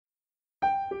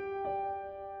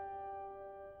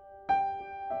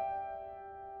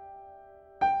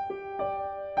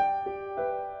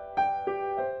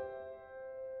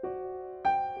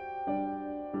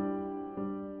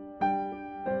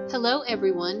Hello,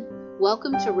 everyone.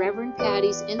 Welcome to Reverend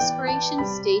Patty's Inspiration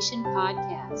Station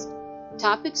podcast.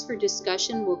 Topics for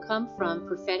discussion will come from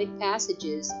prophetic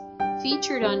passages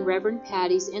featured on Reverend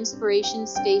Patty's Inspiration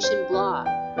Station blog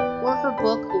or her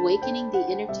book, Awakening the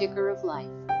Inner Ticker of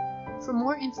Life. For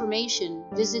more information,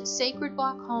 visit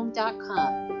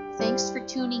sacredwalkhome.com. Thanks for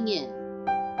tuning in.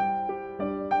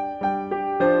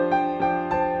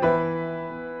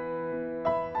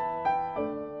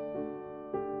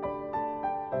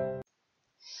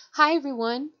 Hi,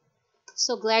 everyone.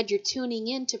 So glad you're tuning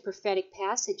in to prophetic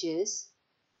passages.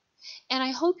 And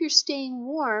I hope you're staying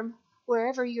warm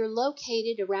wherever you're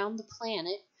located around the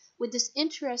planet with this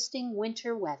interesting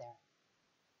winter weather.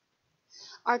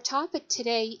 Our topic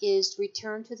today is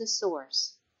Return to the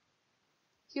Source.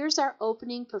 Here's our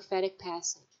opening prophetic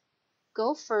passage.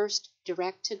 Go first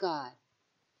direct to God.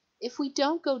 If we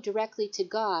don't go directly to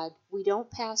God, we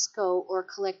don't pass go or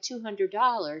collect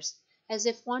 $200 as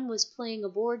if one was playing a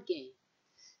board game.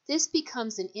 This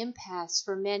becomes an impasse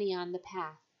for many on the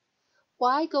path.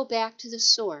 Why go back to the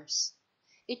source?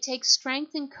 It takes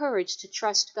strength and courage to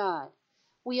trust God.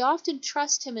 We often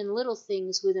trust Him in little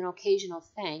things with an occasional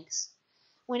thanks.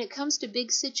 When it comes to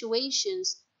big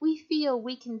situations, we feel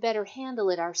we can better handle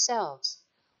it ourselves.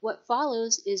 What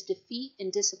follows is defeat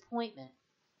and disappointment.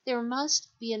 There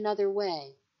must be another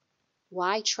way.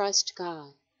 Why trust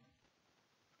God?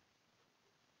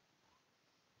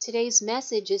 Today's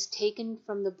message is taken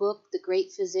from the book, The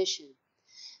Great Physician.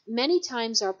 Many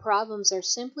times our problems are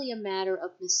simply a matter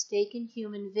of mistaken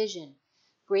human vision.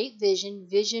 Great vision,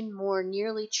 vision more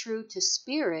nearly true to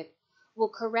spirit, will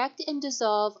correct and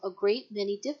dissolve a great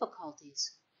many difficulties.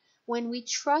 When we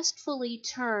trustfully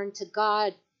turn to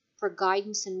God for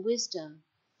guidance and wisdom,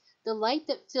 the light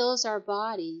that fills our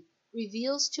body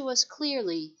reveals to us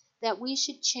clearly that we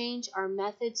should change our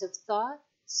methods of thought,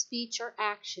 speech, or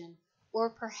action, or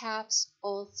perhaps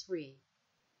all three.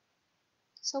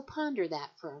 So ponder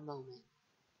that for a moment.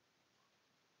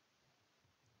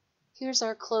 Here's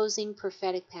our closing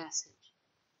prophetic passage.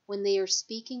 When they are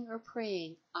speaking or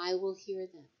praying, I will hear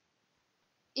them.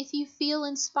 If you feel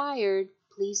inspired,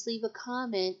 please leave a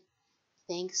comment.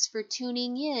 Thanks for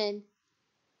tuning in.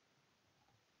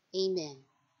 Amen.